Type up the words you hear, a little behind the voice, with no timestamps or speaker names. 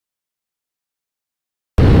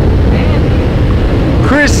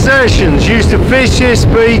Sessions used to fish this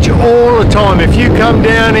beach all the time. If you come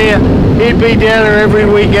down here, he'd be down here every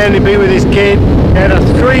weekend. He'd be with his kid. Had a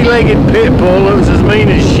three-legged pit bull that was as mean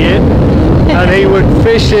as shit. And he would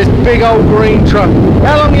fish this big old green truck.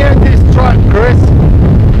 How long you had this truck, Chris?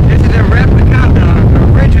 This is a replica, the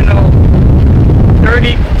original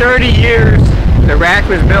 30 years. The rack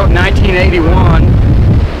was built in 1981.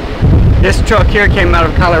 This truck here came out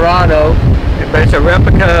of Colorado, but it's a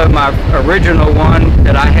replica of my original one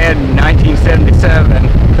that I had in 1977.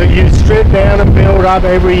 So you strip down and build up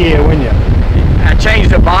every year, wouldn't you? I changed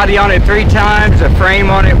the body on it 3 times, the frame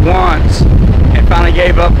on it once, and finally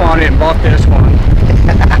gave up on it and bought this one.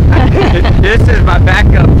 This is my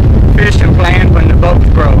backup fishing plan when the boats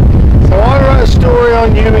broke. So I wrote a story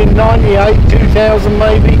on you in 98, 2000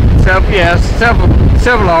 maybe? Yes,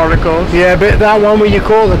 several articles. Yeah, but that one where you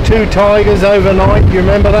caught the 2 tigers overnight, you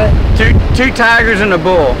remember that? Two tigers and a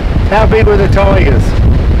bull. How big were the tigers?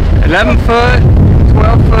 11 foot,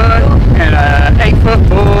 12 foot, and an 8-foot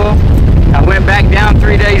bull. I went back down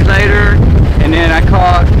 3 days later, and then I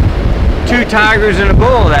caught 2 tigers and a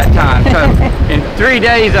bull that time. So in 3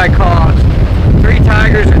 days I caught 3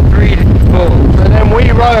 tigers and 3 bulls. And then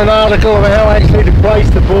we wrote an article about how actually to place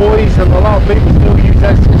the buoys, and a lot of people still use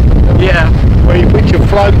that system. Yeah. Where you put your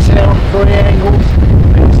floats out 3 angles,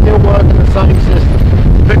 and you're still working the same system.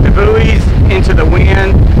 Put the buoys into the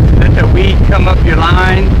wind, let the weed come up your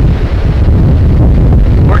line,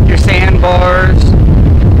 work your sandbars,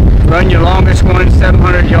 run your longest one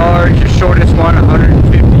 700 yards, your shortest one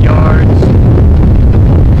 150 yards.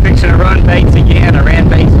 Fixing to run baits again. I ran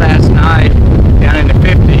baits last night down in the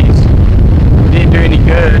 50s. Didn't do any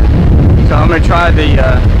good. So I'm going to try the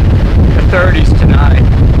 30s tonight.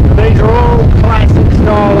 These are all classic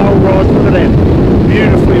style old rods for them.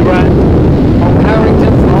 Beautifully wrapped. Old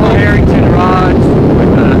Harrington. All Harrington rods with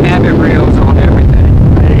Abbott reels on everything.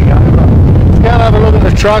 There you go. Let's go and have a look at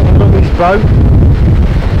the truck and look at this boat.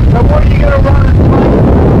 So what are you going to run at the moment?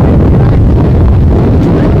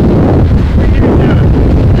 What are you doing?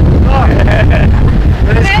 Oh,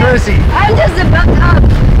 there's Chrissy. I'm just about up.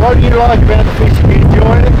 What do you like about the fishing? You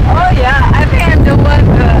enjoying it? Oh yeah, I think I'm the one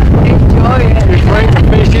to enjoy it. You're great for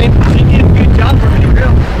fishing? She did a good job for me,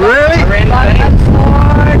 really. Really? I ran the Like baits. a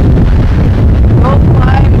sword, go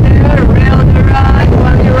climb there, reel the rod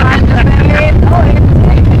while you ride the bait. Oh, it's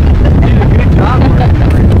She did a good job for me.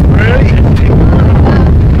 Really?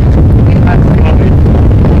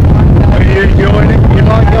 Are you enjoying it? You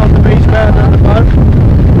like going to the beach better than the boat?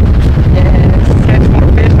 Catch more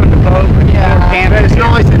fish on the boat, but Yeah. more camping. It's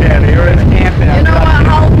nicer down here, isn't it? Camping. You know what,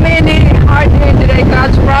 how many hardly did I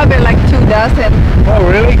catch? Probably like 2 dozen. Oh,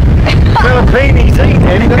 really? Filipinis eat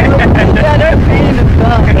them, don't they? Yeah, they're paying the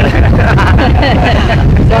bill.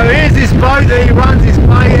 So here's this boat that he runs his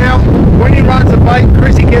bait out. When he runs the bait,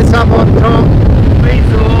 Chrissy gets up on top, feeds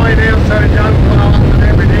the line out so it don't blow up and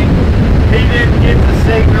everything. He then gives the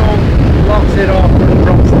signal, locks it off and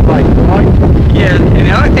drops the bait, right? Yeah, and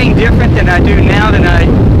the other thing different than I do now than I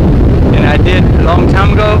did a long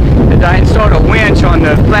time ago is I installed a winch on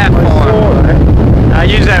the platform. I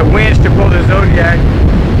use that winch to pull the Zodiac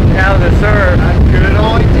out of the surf. That's a good idea.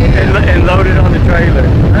 And load it on the trailer.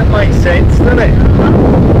 That makes sense, doesn't it?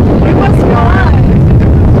 It was fun.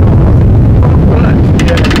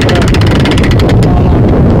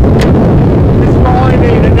 This guy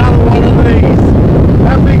need another one of these.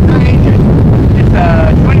 How big the engine? It's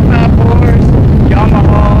 25 horse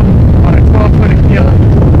Yamaha on a 12-foot Achilles.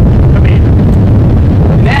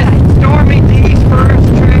 And that's Stormy D's first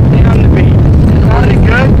trip down the beach. Was it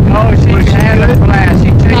good? Oh, she's had a blast. She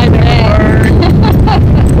chased the bird.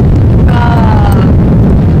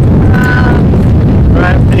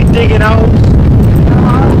 Right, they digging holes.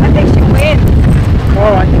 I think she wins.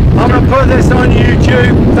 Alright, I'm going to put this on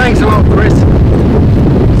YouTube. Thanks a lot, Chris.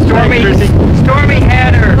 Stormy Thanks, Chrissy.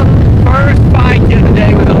 had her